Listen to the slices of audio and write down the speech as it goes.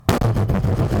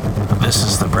This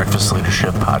is the Breakfast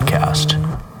Leadership Podcast.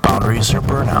 Boundaries or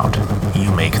burnout,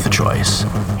 you make the choice.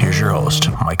 Here's your host,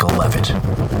 Michael Levitt.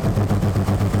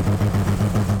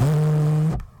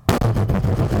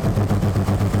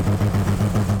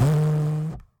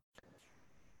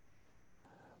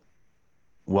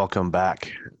 Welcome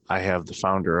back. I have the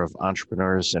founder of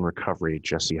Entrepreneurs in Recovery,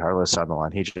 Jesse Harless, on the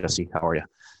line. Hey, Jesse, how are you?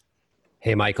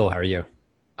 Hey, Michael, how are you?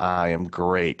 I am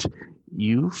great.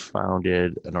 You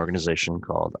founded an organization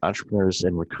called Entrepreneurs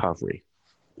in Recovery.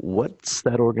 What's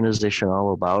that organization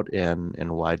all about, and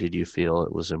why did you feel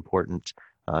it was important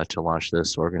to launch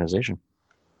this organization?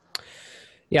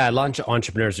 Yeah, I launched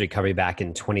Entrepreneurs Recovery back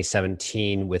in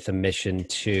 2017 with a mission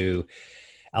to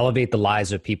elevate the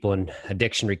lives of people in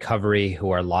addiction recovery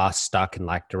who are lost, stuck, and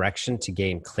lack direction to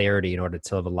gain clarity in order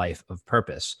to live a life of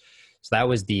purpose. So that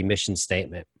was the mission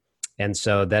statement. And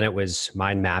so then it was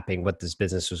mind mapping what this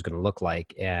business was going to look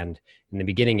like. And in the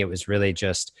beginning, it was really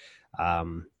just,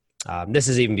 this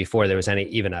is even before there was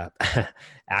even a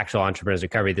actual Entrepreneurs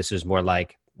Recovery. This was more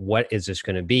like, what is this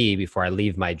going to be before I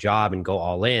leave my job and go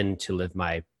all in to live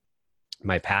my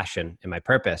passion and my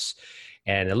purpose?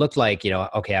 And it looked like,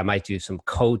 okay, I might do some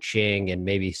coaching and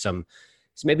maybe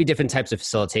different types of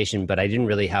facilitation, but I didn't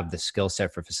really have the skill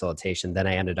set for facilitation. Then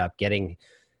I ended up getting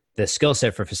the skill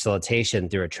set for facilitation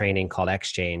through a training called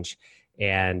Exchange.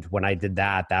 And when I did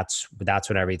that, that's when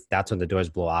the doors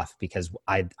blew off, because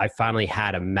I finally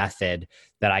had a method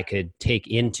that I could take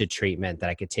into treatment, that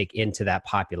I could take into that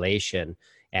population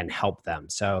and help them.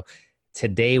 So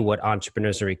today, what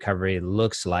Entrepreneurs in Recovery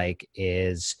looks like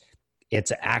is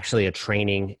it's actually a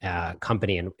training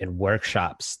company and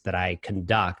workshops that I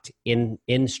conduct in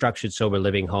structured sober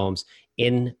living homes,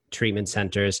 in treatment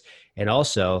centers, and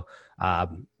also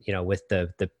with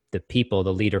the people,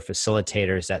 the leader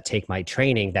facilitators that take my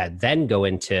training that then go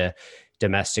into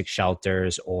domestic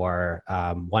shelters, or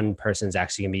one person's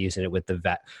actually gonna be using it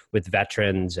with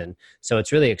veterans. And so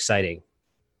it's really exciting.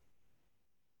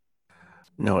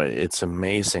 No, it's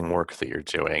amazing work that you're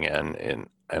doing. And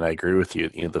I agree with you.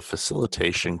 The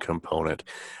facilitation component,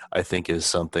 I think, is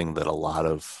something that a lot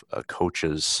of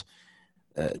coaches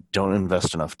don't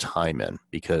invest enough time in,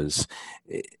 because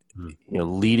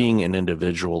leading an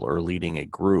individual or leading a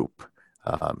group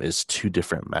is two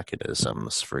different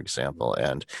mechanisms, for example.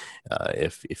 And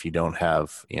if you don't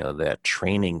have that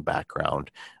training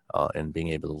background and being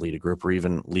able to lead a group, or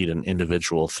even lead an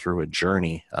individual through a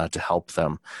journey to help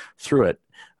them through it,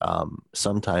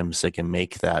 sometimes they can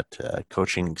make that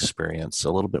coaching experience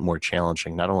a little bit more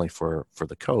challenging, not only for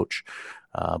the coach,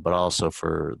 but also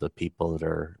for the people that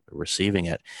are receiving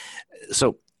it.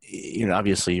 So,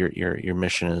 obviously your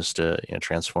mission is to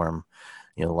transform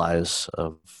the lives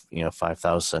of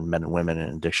 5,000 men and women in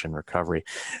addiction recovery.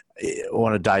 I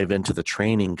want to dive into the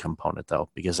training component, though,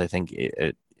 because I think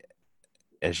it,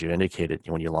 as you indicated,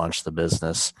 when you launched the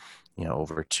business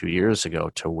over 2 years ago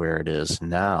to where it is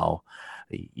now,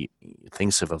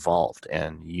 things have evolved,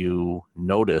 and you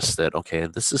notice that, okay,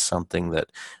 this is something that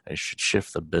I should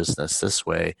shift the business this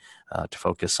way to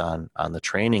focus on the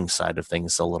training side of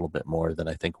things a little bit more than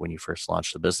I think when you first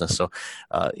launched the business. So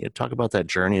talk about that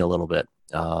journey a little bit,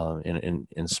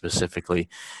 and specifically,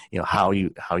 how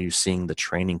you seeing the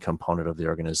training component of the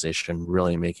organization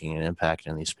really making an impact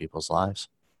in these people's lives.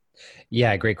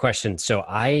 Yeah, great question. So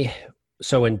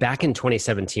back in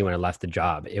 2017, when I left the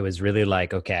job, it was really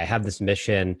like, okay, I have this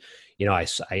mission, I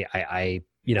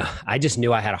just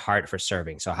knew I had a heart for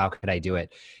serving. So how could I do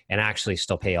it and actually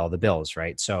still pay all the bills,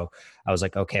 right? So I was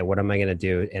like, okay, what am I going to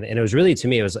do? And it was really, to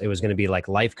me, it was going to be like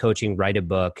life coaching, write a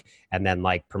book, and then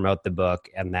like promote the book,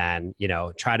 and then,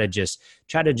 try to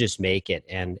just make it.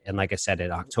 And like I said,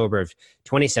 in October of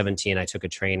 2017, I took a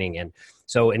training. And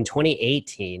so in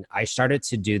 2018, I started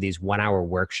to do these 1-hour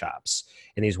workshops,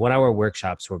 and these 1-hour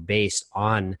workshops were based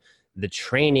on the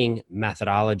training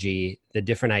methodology, the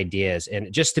different ideas.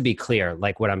 And just to be clear,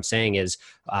 like what I'm saying is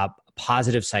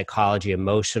positive psychology,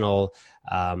 emotional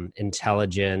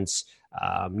intelligence,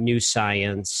 new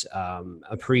science,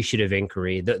 appreciative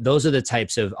inquiry. Those are the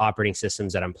types of operating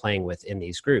systems that I'm playing with in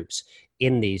these groups,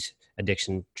 in these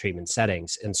addiction treatment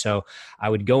settings. And so I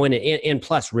would go in and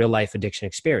plus real life addiction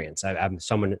experience. I'm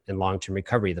someone in long-term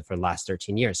recovery for the last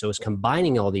 13 years. So it was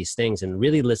combining all these things and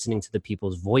really listening to the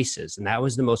people's voices. And that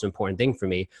was the most important thing for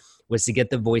me, was to get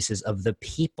the voices of the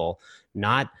people,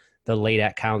 not the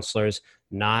LADAC counselors,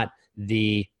 not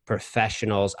the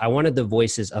professionals. I wanted the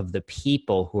voices of the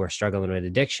people who are struggling with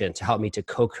addiction to help me to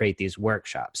co-create these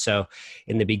workshops. So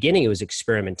in the beginning, it was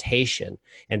experimentation.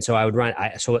 And so I would run,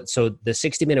 so the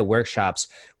 60-minute workshops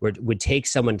would take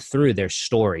someone through their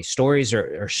story. Stories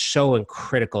are so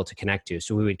critical to connect to.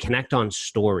 So we would connect on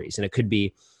stories, and it could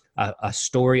be a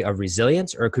story of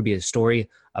resilience, or it could be a story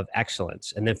of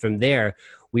excellence. And then from there,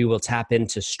 we will tap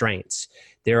into strengths,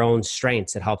 their own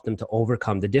strengths that help them to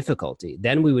overcome the difficulty.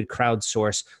 Then we would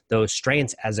crowdsource those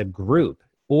strengths as a group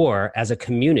or as a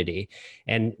community.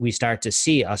 And we start to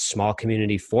see a small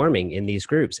community forming in these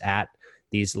groups at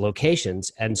these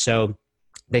locations. And so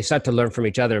they start to learn from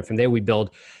each other. And from there, we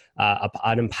build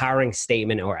an empowering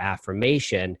statement or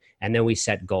affirmation, and then we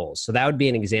set goals. So that would be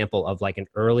an example of like an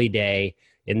early day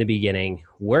in the beginning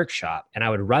workshop. And I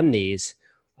would run these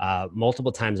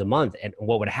multiple times a month. And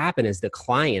what would happen is the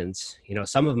clients,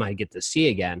 some of them I'd get to see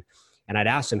again, and I'd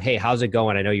ask them, hey, how's it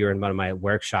going? I know you're in one of my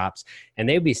workshops. And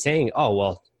they'd be saying,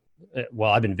 oh,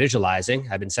 well, I've been visualizing,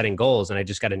 I've been setting goals, and I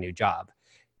just got a new job.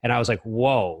 And I was like,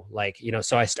 whoa,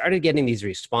 so I started getting these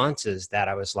responses that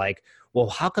I was like, well,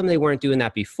 how come they weren't doing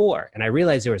that before? And I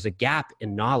realized there was a gap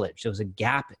in knowledge. There was a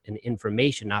gap in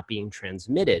information not being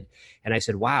transmitted. And I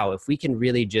said, wow, if we can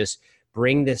really just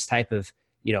bring this type of,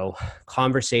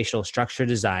 conversational structure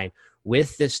design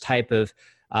with this type of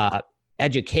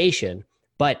education,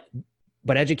 but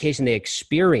education they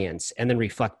experience and then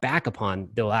reflect back upon,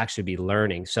 they'll actually be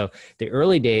learning. So the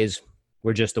early days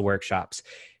were just the workshops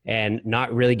and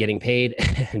not really getting paid,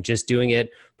 just doing it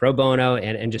pro bono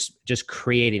and just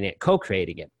creating it,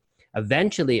 co-creating it.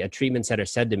 Eventually, a treatment center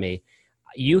said to me,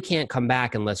 you can't come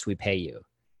back unless we pay you.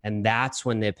 And that's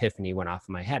when the epiphany went off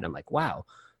in my head. I'm like, wow.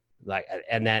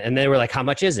 And they were like, how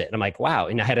much is it? And I'm like, wow.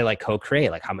 And I had to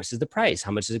co-create, how much is the price?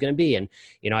 How much is it going to be? And,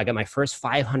 I got my first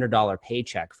 $500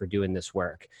 paycheck for doing this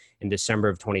work in December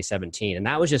of 2017. And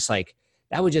that was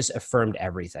just affirmed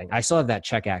everything. I still have that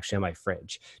check actually on my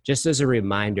fridge, just as a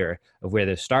reminder of where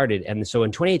this started. And so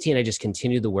in 2018, I just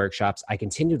continued the workshops. I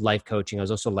continued life coaching. I was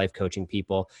also life coaching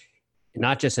people,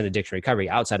 not just in addiction recovery,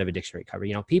 outside of addiction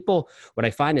recovery. People, what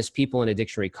I find is people in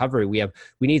addiction recovery, we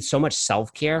need so much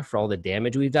self-care for all the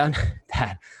damage we've done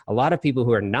that a lot of people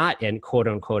who are not in quote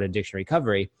unquote addiction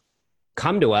recovery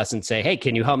come to us and say, hey,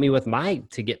 can you help me with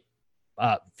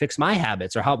fix my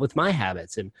habits or help with my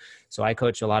habits? And so I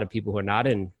coach a lot of people who are not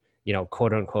in,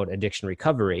 quote unquote addiction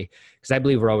recovery, because I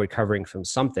believe we're all recovering from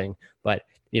something, but,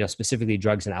 specifically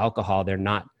drugs and alcohol, they're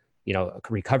not,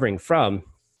 recovering from.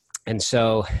 And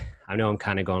so I know I'm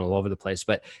kind of going all over the place,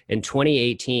 but in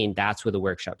 2018, that's where the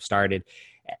workshop started.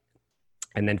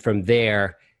 And then from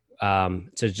there,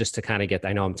 so just to kind of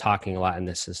I know I'm talking a lot and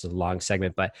this is a long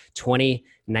segment, but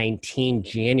 2019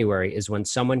 January is when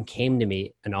someone came to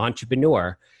me, an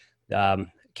entrepreneur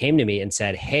came to me and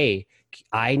said, hey,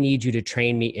 I need you to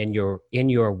train me in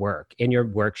your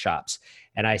workshops.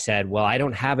 And I said, well, I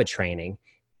don't have a training.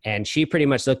 And she pretty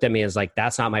much looked at me as like,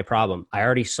 that's not my problem. I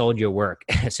already sold your work.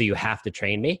 So you have to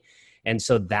train me. And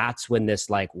so that's when this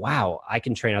wow, I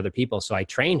can train other people. So I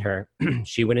trained her.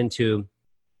 She went into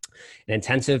an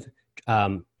intensive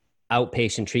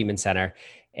outpatient treatment center.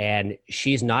 And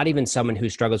she's not even someone who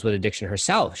struggles with addiction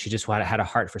herself. She just had a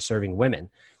heart for serving women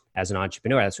as an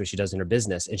entrepreneur. That's what she does in her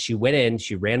business. And she went in,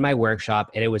 she ran my workshop,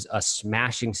 and it was a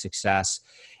smashing success.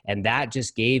 And that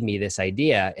just gave me this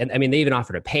idea. And I mean, they even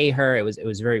offered to pay her. It was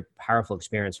a very powerful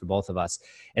experience for both of us.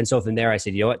 And so from there, I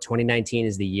said, you know what, 2019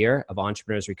 is the year of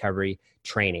entrepreneurs recovery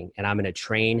training. And I'm going to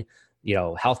train,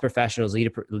 health professionals,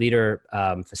 leader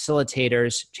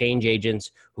facilitators, change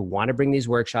agents who want to bring these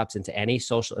workshops into any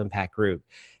social impact group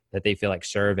that they feel like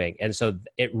serving. And so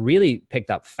it really picked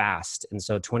up fast. And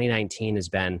so 2019 has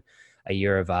been a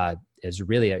year of,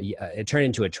 it turned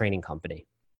into a training company.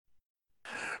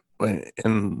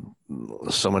 And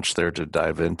so much there to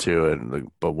dive into,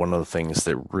 but one of the things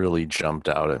that really jumped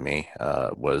out at me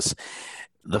was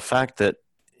the fact that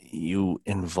you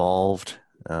involved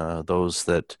those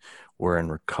that were in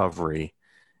recovery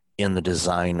in the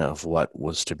design of what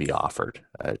was to be offered.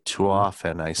 Too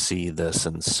often I see this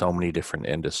in so many different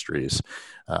industries,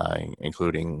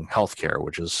 including healthcare,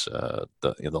 which is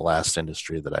the last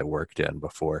industry that I worked in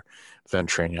before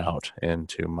venturing out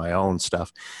into my own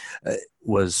stuff,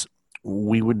 was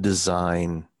we would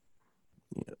design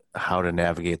how to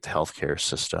navigate the healthcare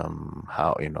system,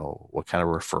 how, what kind of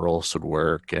referrals would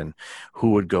work and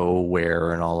who would go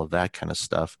where and all of that kind of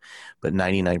stuff. But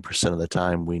 99% of the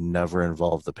time, we never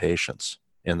involve the patients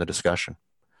in the discussion.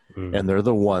 And they're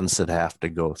the ones that have to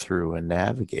go through and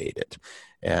navigate it.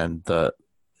 And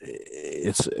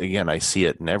it's, again, I see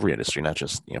it in every industry, not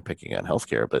just, picking on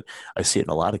healthcare, but I see it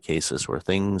in a lot of cases where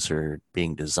things are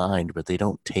being designed, but they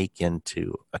don't take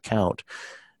into account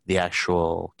the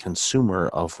actual consumer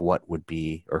of what would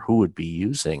be or who would be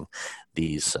using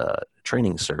these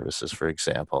training services, for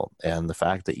example. And the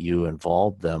fact that you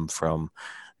involved them from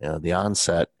the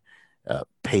onset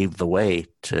paved the way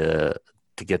to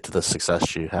get to the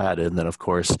success you had. And then, of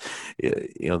course,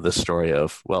 the story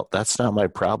of, well, that's not my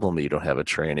problem that you don't have a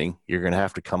training. You're going to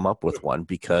have to come up with one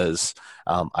because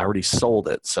I already sold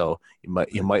it. So you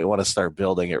might want to start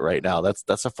building it right now.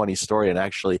 That's a funny story, and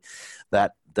actually,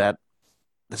 that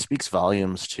speaks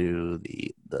volumes to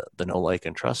the know, like,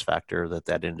 and trust factor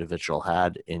that individual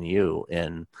had in you,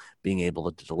 and being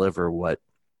able to deliver what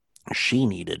she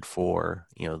needed for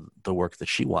the work that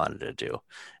she wanted to do.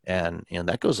 And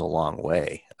that goes a long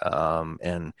way.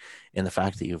 And the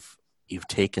fact that you've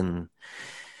taken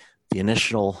the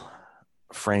initial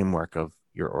framework of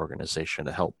your organization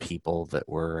to help people that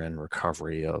were in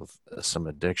recovery of some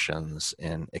addictions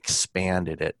and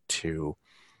expanded it to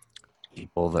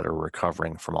people that are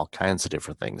recovering from all kinds of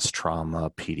different things: trauma,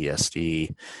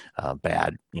 PTSD,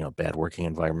 bad working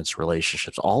environments,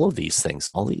 relationships, all of these things,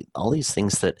 all these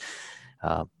things that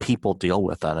people deal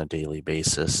with on a daily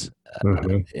basis,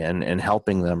 Mm-hmm. and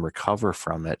helping them recover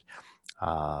from it,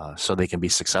 so they can be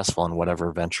successful in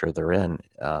whatever venture they're in,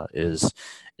 is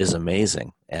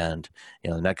amazing. And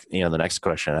the next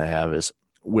question I have is,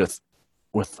 with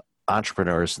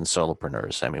entrepreneurs and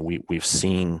solopreneurs. I mean, we've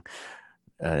seen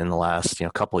in the last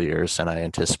couple of years, and I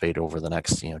anticipate over the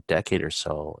next decade or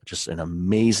so, just an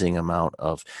amazing amount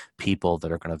of people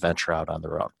that are going to venture out on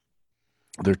their own.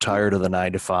 They're tired of the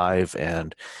 9 to 5,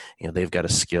 and they've got a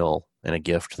skill and a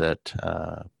gift that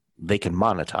they can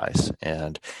monetize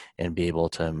and be able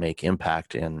to make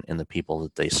impact in the people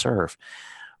that they serve.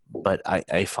 But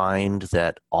I find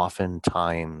that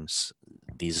oftentimes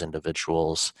these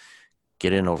individuals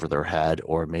get in over their head,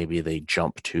 or maybe they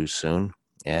jump too soon,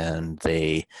 and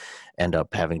they end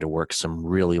up having to work some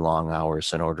really long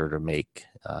hours in order to make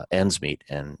ends meet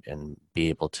and be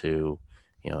able to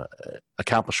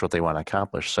accomplish what they want to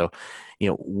accomplish. So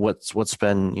what's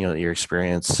been your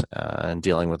experience in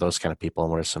dealing with those kind of people,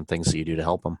 and what are some things that you do to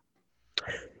help them?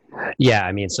 Yeah,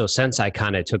 I mean, so since I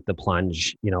kind of took the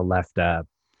plunge, left a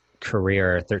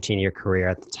 13-year career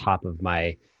at the top of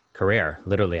my career,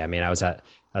 literally. I mean, I was at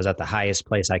the highest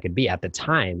place I could be at the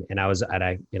time, and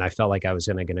I felt like I was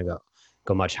gonna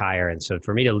go much higher. And so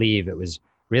for me to leave, it was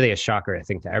really a shocker, I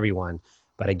think, to everyone.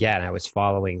 But again, I was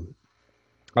following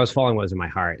what was in my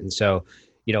heart. And so,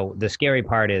 the scary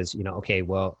part is, okay,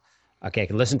 well, okay, I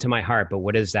can listen to my heart, but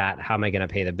what is that? How am I going to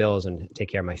pay the bills and take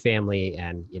care of my family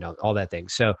and, all that thing.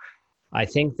 So I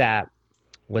think that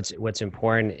what's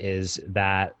important is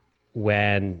that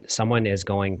when someone is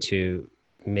going to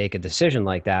make a decision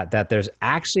like that, that there's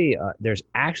actually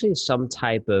some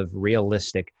type of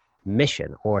realistic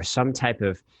mission, or some type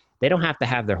of, they don't have to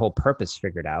have their whole purpose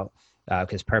figured out,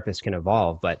 because purpose can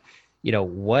evolve. But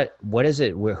what is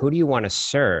it? Who do you want to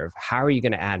serve? How are you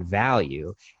going to add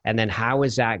value? And then how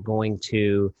is that going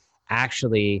to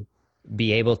actually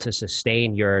be able to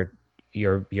sustain your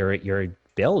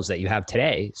bills that you have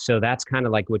today? So that's kind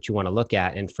of like what you want to look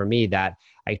at. And for me, that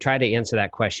I try to answer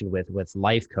that question with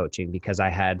life coaching, because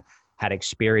I had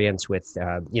experience with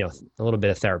a little bit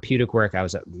of therapeutic work. I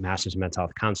was a master's in mental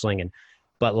health counseling,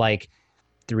 but like,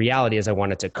 the reality is I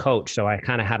wanted to coach. So I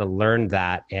kind of had to learn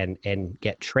that and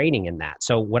get training in that.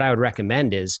 So what I would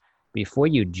recommend is, before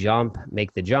you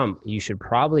make the jump, you should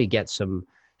probably get some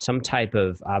type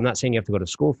of, I'm not saying you have to go to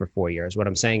school for 4 years. What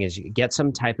I'm saying is, you get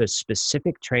some type of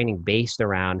specific training based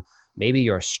around maybe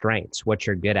your strengths, what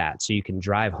you're good at, so you can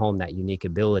drive home that unique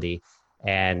ability.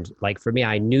 And like for me,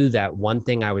 I knew that one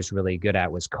thing I was really good at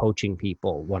was coaching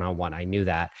people one-on-one. I knew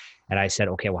that. And I said,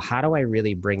 okay, well, how do I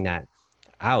really bring that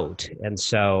out? And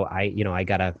so I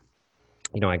got a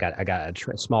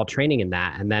small training in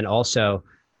that. And then also,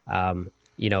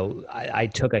 I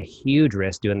took a huge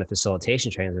risk doing the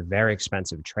facilitation training. It's a very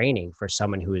expensive training for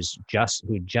someone who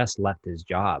just left his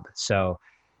job. So,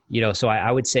 so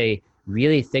I would say,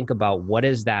 really think about, what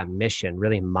is that mission,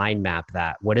 really mind map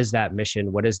that. What is that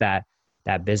mission? What is that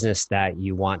business that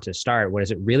you want to start? What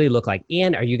does it really look like?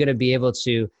 And are you going to be able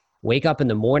to wake up in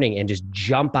the morning and just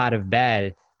jump out of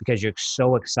bed because you're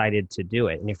so excited to do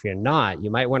it? And if you're not,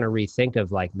 you might want to rethink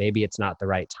of, like, maybe it's not the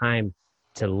right time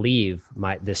to leave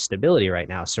this stability right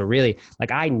now. So really,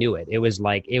 like, I knew it. It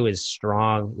was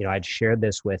strong. I'd shared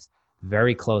this with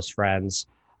very close friends,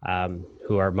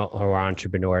 who are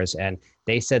entrepreneurs, and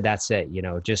they said, that's it.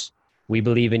 Just, we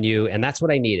believe in you. And that's what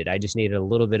I needed. I just needed a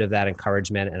little bit of that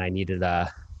encouragement, and I needed,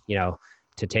 you know,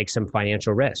 to take some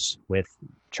financial risks with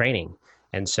training.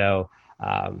 And so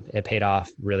it paid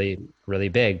off really, really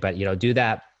big. But,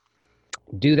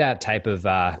 do that type of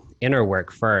inner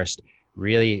work first.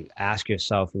 Really ask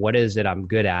yourself, what is it I'm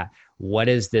good at? What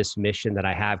is this mission that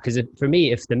I have? Because for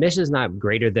me, if the mission is not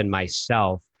greater than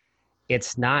myself,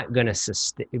 it's not going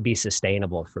to be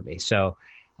sustainable for me. So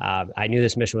I knew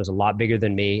this mission was a lot bigger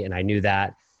than me, and I knew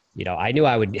that, I knew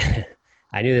I would,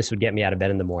 I knew this would get me out of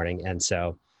bed in the morning, and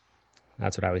so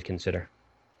that's what I would consider.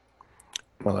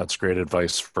 Well, that's great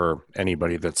advice for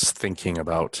anybody that's thinking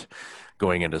about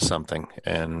going into something,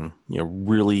 and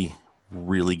really,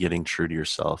 really getting true to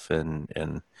yourself,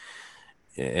 and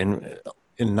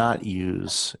and not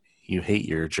use you hate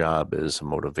your job as a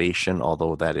motivation,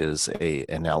 although that is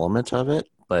an element of it.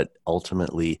 But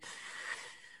ultimately,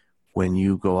 when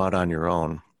you go out on your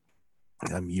own,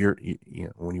 when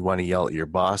you want to yell at your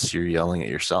boss, you're yelling at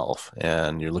yourself,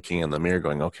 and you're looking in the mirror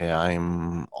going, okay,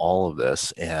 I'm all of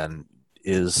this. And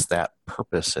is that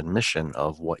purpose and mission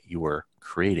of what you were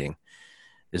creating,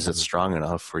 is it strong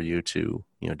enough for you to,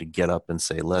 to get up and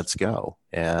say, let's go?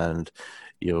 And,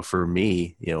 for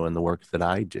me, in the work that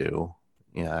I do,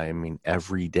 I mean,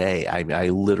 every day, I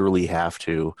literally have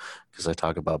to, because I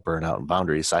talk about burnout and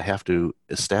boundaries, I have to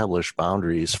establish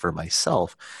boundaries for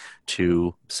myself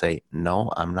to say,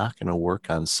 no, I'm not going to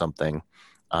work on something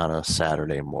on a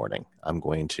Saturday morning. I'm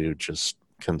going to just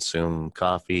consume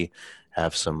coffee,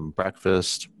 have some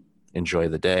breakfast, enjoy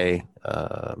the day,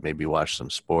 maybe watch some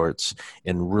sports,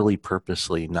 and really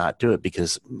purposely not do it,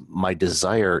 because my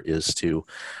desire is to,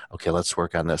 okay, let's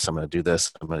work on this. I'm going to do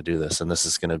this. I'm going to do this. And this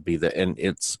is going to be and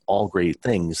it's all great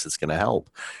things. It's going to help,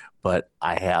 but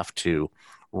I have to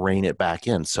rein it back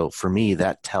in. So for me,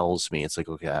 that tells me, it's like,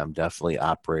 okay, I'm definitely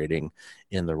operating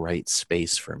in the right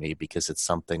space for me, because it's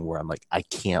something where I'm like, I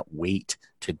can't wait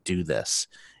to do this.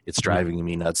 It's driving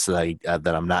me nuts that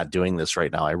I'm not doing this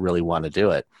right now. I really want to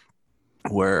do it.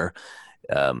 Where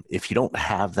if you don't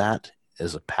have that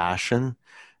as a passion,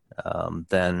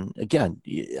 then again,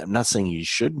 I'm not saying you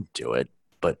shouldn't do it,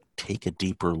 but take a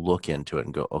deeper look into it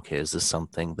and go, okay, is this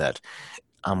something that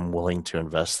I'm willing to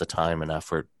invest the time and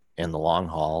effort in the long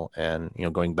haul? And,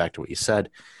 going back to what you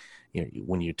said,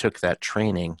 when you took that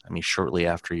training, I mean, shortly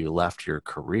after you left your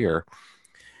career,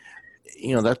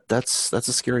 that's a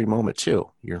scary moment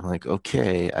too. You're like,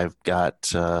 okay, I've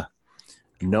got,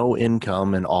 no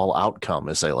income and all outcome,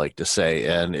 as I like to say.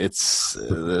 And it's,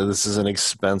 this is an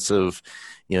expensive,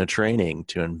 training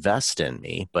to invest in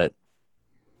me, but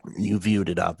you viewed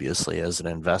it obviously as an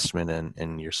investment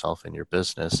in yourself and your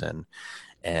business.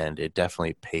 And it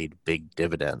definitely paid big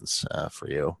dividends for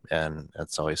you. And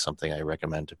that's always something I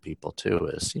recommend to people too,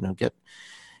 is,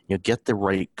 get the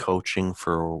right coaching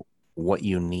for what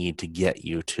you need to get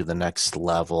you to the next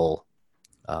level,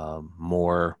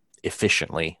 more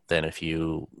efficiently than if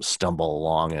you stumble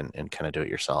along and kind of do it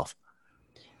yourself.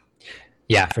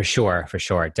 Yeah, for sure,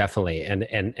 definitely.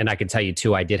 And I can tell you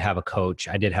too, I did have a coach.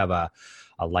 I did have a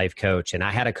life coach, and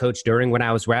I had a coach during when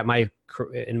I was at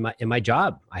in my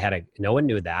job. No one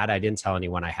knew that. I didn't tell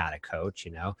anyone I had a coach.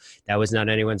 That was not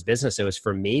anyone's business. It was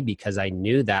for me, because I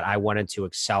knew that I wanted to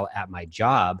excel at my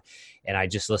job, and I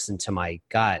just listened to my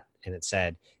gut, and it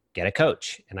said, get a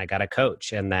coach. And I got a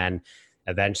coach, and then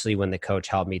eventually, when the coach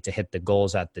helped me to hit the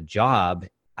goals at the job,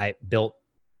 I built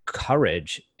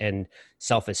courage and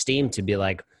self-esteem to be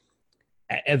like,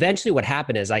 eventually what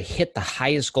happened is I hit the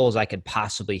highest goals I could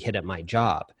possibly hit at my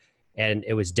job. And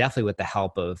it was definitely with the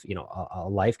help of, a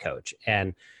life coach.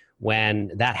 And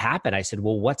when that happened, I said,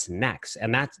 well, what's next?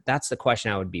 And that's the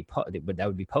question that would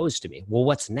be posed to me. Well,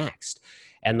 what's next?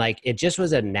 And like, it just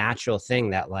was a natural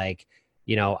thing that like,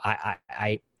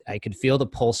 I could feel the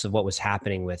pulse of what was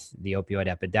happening with the opioid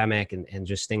epidemic and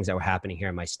just things that were happening here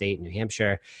in my state, New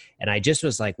Hampshire. And I just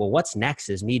was like, well, what's next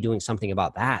is me doing something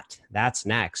about that. That's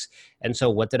next. And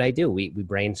so what did I do? We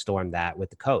brainstormed that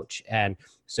with the coach. And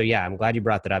so, yeah, I'm glad you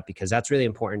brought that up, because that's really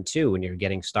important too, when you're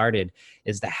getting started,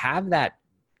 is to have that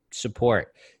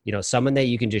support, someone that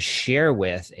you can just share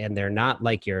with, and they're not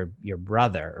like your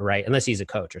brother, right? Unless he's a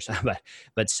coach or something,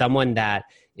 but someone that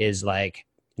is like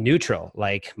neutral.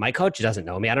 Like, my coach doesn't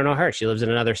know me. I don't know her. She lives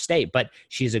in another state, but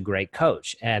she's a great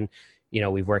coach. And,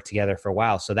 we've worked together for a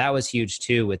while. So that was huge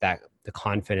too, with the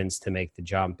confidence to make the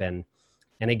jump. And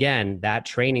again, that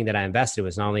training that I invested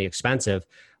was not only expensive,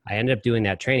 I ended up doing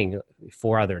that training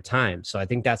 4 other times. So I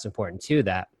think that's important too,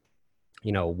 that,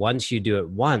 once you do it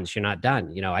once, you're not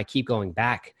done. I keep going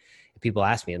back. People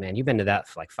ask me, man, you've been to that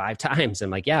for like 5 times.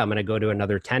 I'm like, yeah, I'm going to go to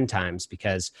another 10 times,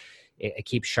 because it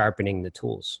keeps sharpening the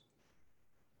tools.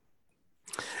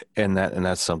 And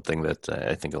that's something that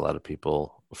I think a lot of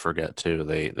people forget too.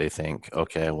 They think,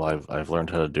 okay, well, I've learned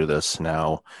how to do this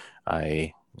now.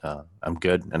 I I'm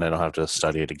good, and I don't have to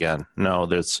study it again. No,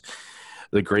 there's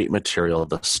the great material,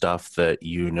 the stuff that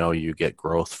you get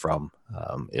growth from,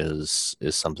 is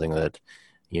something that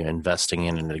investing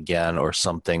in it again, or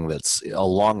something that's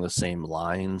along the same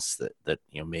lines that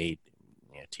may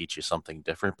teach you something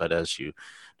different. But as you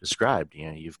described,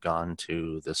 you've gone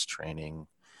to this training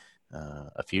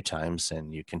a few times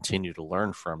and you continue to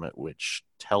learn from it, which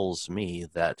tells me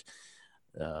that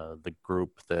the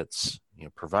group that's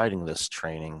providing this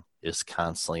training is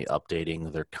constantly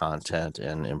updating their content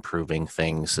and improving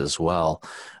things as well.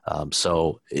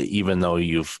 So even though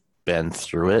you've been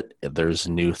through it, there's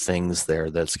new things there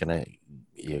that's going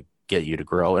to get you to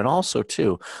grow. And also,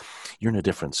 too, you're in a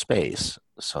different space.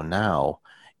 So now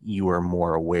you are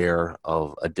more aware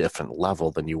of a different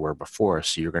level than you were before.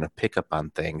 So you're going to pick up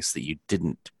on things that you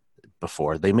didn't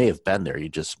before. They may have been there. You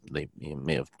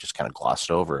may have just kind of glossed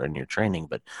over in your training,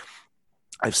 but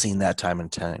I've seen that time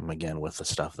and time again with the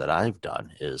stuff that I've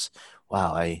done is,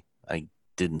 wow, I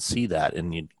didn't see that.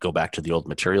 And you go back to the old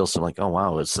materials. So I'm like, oh,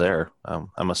 wow, it's there.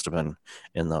 I must have been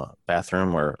in the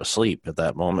bathroom or asleep at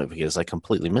that moment because I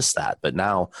completely missed that. But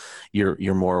now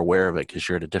you're more aware of it because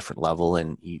you're at a different level,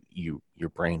 and your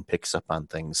brain picks up on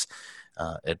things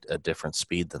at a different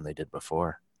speed than they did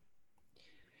before.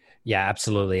 Yeah,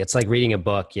 absolutely. It's like reading a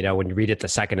book, when you read it the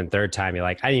second and third time, you're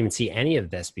like, I didn't even see any of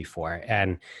this before.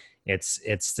 And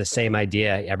it's the same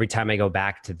idea. Every time I go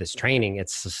back to this training,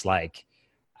 it's just like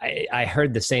I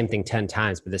heard the same thing 10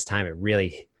 times, but this time it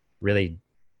really, really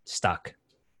stuck.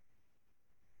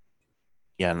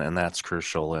 Yeah, and that's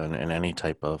crucial in any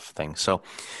type of thing. So,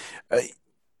 uh,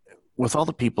 with all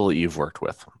the people that you've worked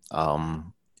with,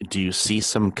 do you see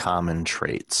some common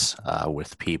traits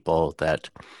with people that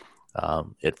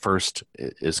at first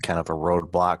is kind of a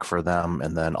roadblock for them,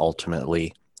 and then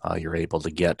ultimately you're able to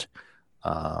get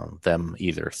them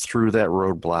either through that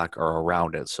roadblock or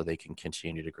around it so they can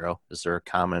continue to grow? Is there a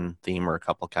common theme or a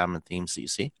couple common themes that you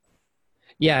see?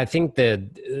 Yeah, I think that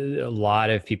a lot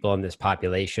of people in this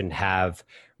population have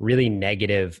really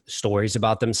negative stories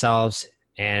about themselves.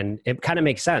 And it kind of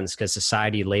makes sense because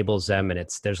society labels them, and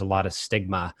there's a lot of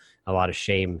stigma, a lot of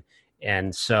shame.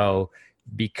 And so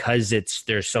because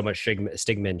there's so much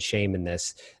stigma and shame in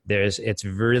this, it's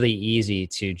really easy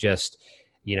to just,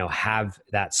 have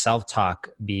that self-talk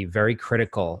be very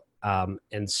critical.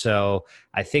 And so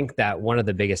I think that one of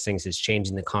the biggest things is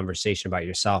changing the conversation about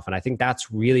yourself. And I think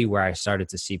that's really where I started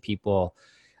to see people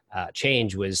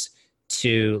change, was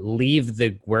to leave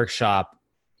the workshop,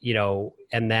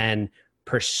 and then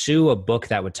pursue a book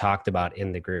that would talked about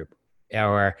in the group,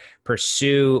 or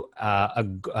pursue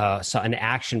an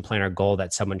action plan or goal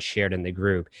that someone shared in the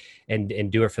group,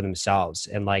 and do it for themselves.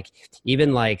 And like,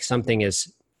 even like something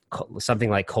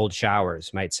like cold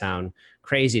showers might sound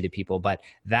crazy to people, but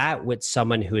that with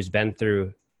someone who has been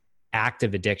through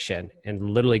active addiction and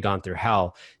literally gone through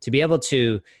hell, to be able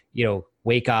to,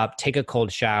 wake up, take a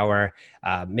cold shower,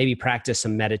 maybe practice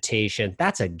some meditation,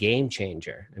 that's a game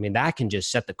changer. I mean, that can just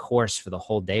set the course for the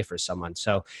whole day for someone.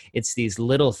 So it's these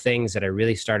little things that I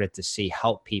really started to see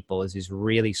help people, is these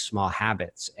really small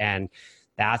habits. And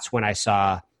that's when I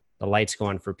saw the lights go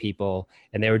on for people,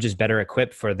 and they were just better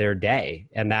equipped for their day.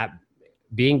 And that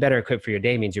being better equipped for your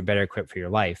day means you're better equipped for your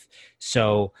life.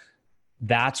 So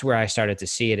that's where I started to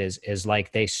see it, is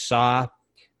like they saw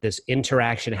this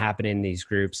interaction happen in these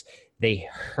groups. They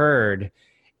heard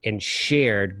and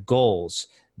shared goals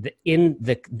in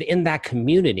that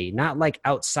community, not like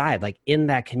outside, like in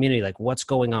that community, like what's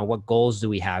going on, what goals do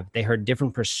we have? They heard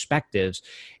different perspectives,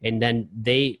 and then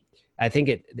I think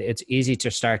it's easy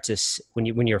to start to,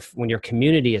 when your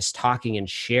community is talking and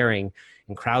sharing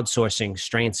and crowdsourcing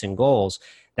strengths and goals.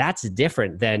 That's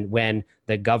different than when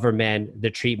the government,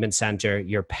 the treatment center,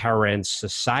 your parents,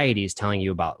 society is telling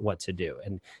you about what to do.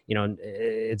 And,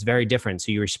 it's very different.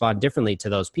 So you respond differently to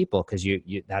those people because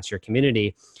that's your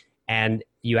community, and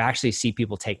you actually see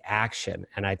people take action.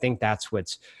 And I think that's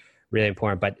what's really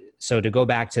important. But so to go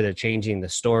back to the changing the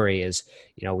story is,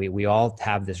 we all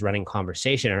have this running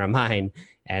conversation in our mind,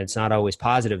 and it's not always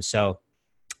positive. So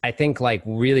I think like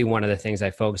really one of the things I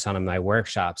focus on in my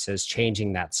workshops is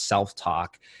changing that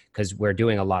self-talk, because we're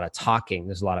doing a lot of talking.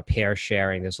 There's a lot of pair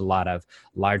sharing. There's a lot of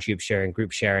large group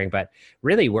sharing, but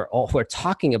really we're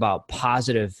talking about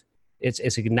positive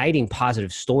it's igniting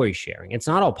positive story sharing. It's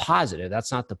not all positive.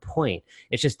 That's not the point.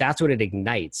 It's just that's what it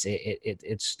ignites.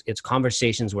 It's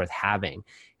conversations worth having.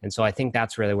 And so I think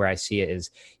that's really where I see it is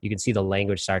you can see the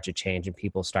language start to change and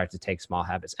people start to take small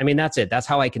habits. I mean, that's it. That's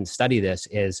how I can study this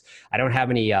is I don't have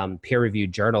any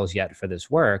peer-reviewed journals yet for this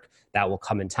work. That will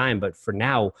come in time. But for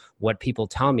now, what people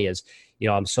tell me is,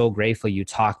 I'm so grateful you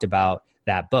talked about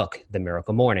that book, The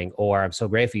Miracle Morning, or I'm so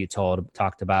grateful you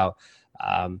talked about,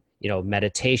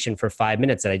 meditation for 5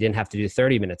 minutes that I didn't have to do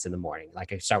 30 minutes in the morning.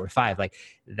 Like I start with 5. Like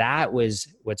that was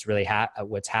what's really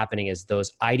what's happening is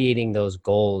those ideating those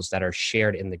goals that are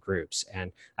shared in the groups.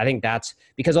 And I think that's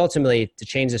because ultimately to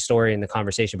change the story and the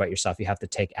conversation about yourself, you have to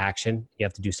take action. You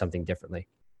have to do something differently.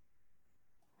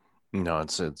 No,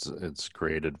 it's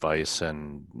great advice,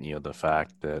 and the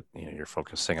fact that you're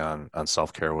focusing on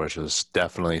self-care, which is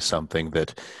definitely something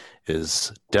that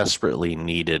is desperately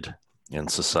needed in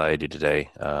society today.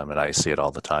 And I see it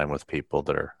all the time with people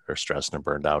that are stressed and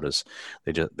burned out, is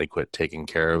they quit taking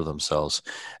care of themselves.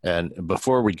 And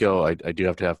before we go, I do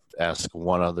have to ask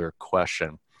one other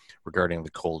question regarding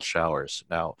the cold showers.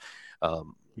 Now,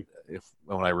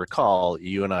 when I recall,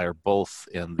 you and I are both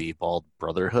in the Bald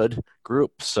Brotherhood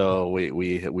group, so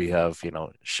we have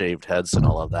shaved heads and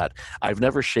all of that. I've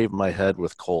never shaved my head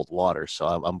with cold water, so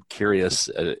I'm curious,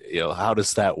 how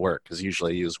does that work? Because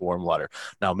usually I use warm water.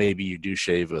 Now maybe you do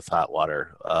shave with hot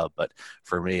water, but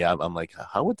for me, I'm like,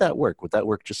 how would that work? Would that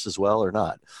work just as well or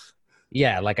not?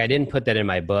 Yeah, like I didn't put that in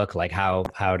my book, like how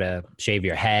to shave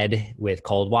your head with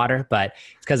cold water, but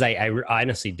it's because I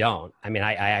honestly don't. I mean,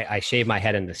 I shave my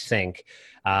head in the sink.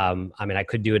 I mean, I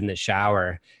could do it in the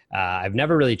shower. I've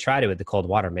never really tried it with the cold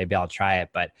water. Maybe I'll try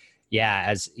it, but yeah,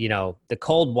 as you know, the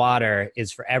cold water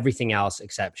is for everything else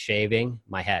except shaving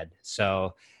my head.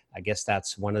 So I guess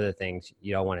that's one of the things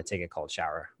you don't want to take a cold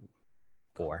shower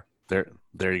for.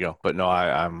 There you go. But no,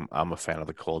 I'm a fan of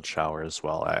the cold shower as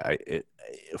well.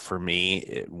 For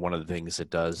me, one of the things it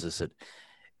does is it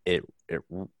it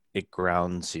it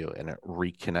grounds you and it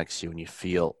reconnects you,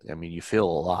 and you feel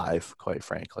alive, quite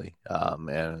frankly.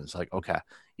 And it's like, okay,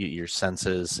 your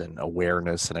senses and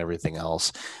awareness and everything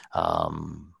else.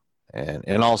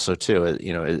 And also too,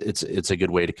 it's a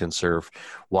good way to conserve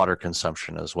water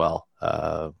consumption as well.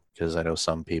 Because I know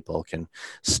some people can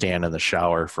stand in the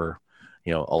shower for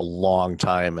a long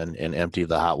time and empty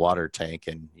the hot water tank,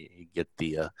 and you get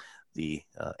the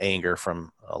anger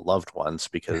from loved ones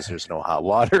because there's no hot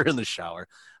water in the shower.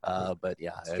 But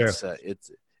yeah, Sure.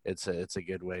 it's a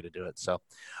good way to do it. So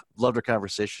loved our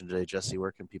conversation today, Jesse.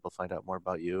 Where can people find out more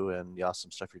about you and the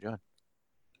awesome stuff you're doing?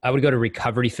 I would go to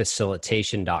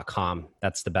recoveryfacilitation.com.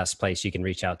 That's the best place. You can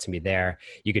reach out to me there.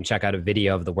 You can check out a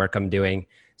video of the work I'm doing.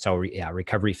 So yeah,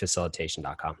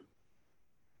 recoveryfacilitation.com.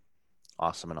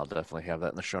 Awesome. And I'll definitely have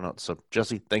that in the show notes. So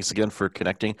Jesse, thanks again for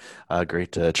connecting.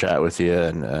 Great to chat with you.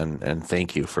 And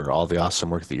thank you for all the awesome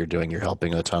work that you're doing. You're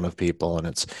helping a ton of people, and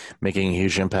it's making a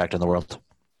huge impact in the world.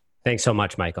 Thanks so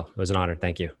much, Michael. It was an honor.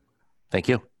 Thank you. Thank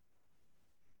you.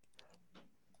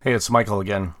 Hey, it's Michael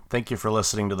again. Thank you for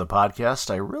listening to the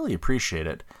podcast. I really appreciate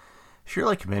it. If you're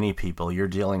like many people, you're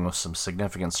dealing with some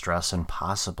significant stress and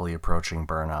possibly approaching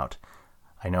burnout.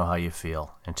 I know how you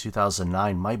feel. In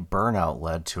 2009, my burnout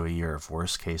led to a year of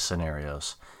worst-case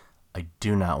scenarios. I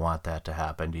do not want that to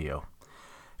happen to you.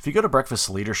 If you go to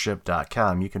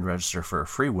breakfastleadership.com, you can register for a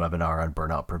free webinar on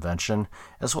burnout prevention,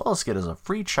 as well as get a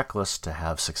free checklist to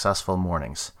have successful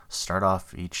mornings. Start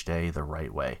off each day the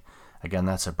right way. Again,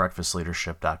 that's at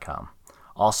breakfastleadership.com.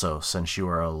 Also, since you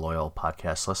are a loyal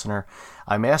podcast listener,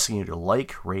 I'm asking you to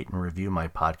like, rate, and review my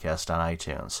podcast on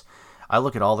iTunes. I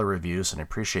look at all the reviews and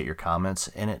appreciate your comments,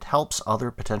 and it helps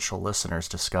other potential listeners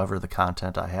discover the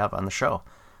content I have on the show.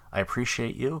 I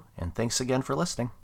appreciate you, and thanks again for listening.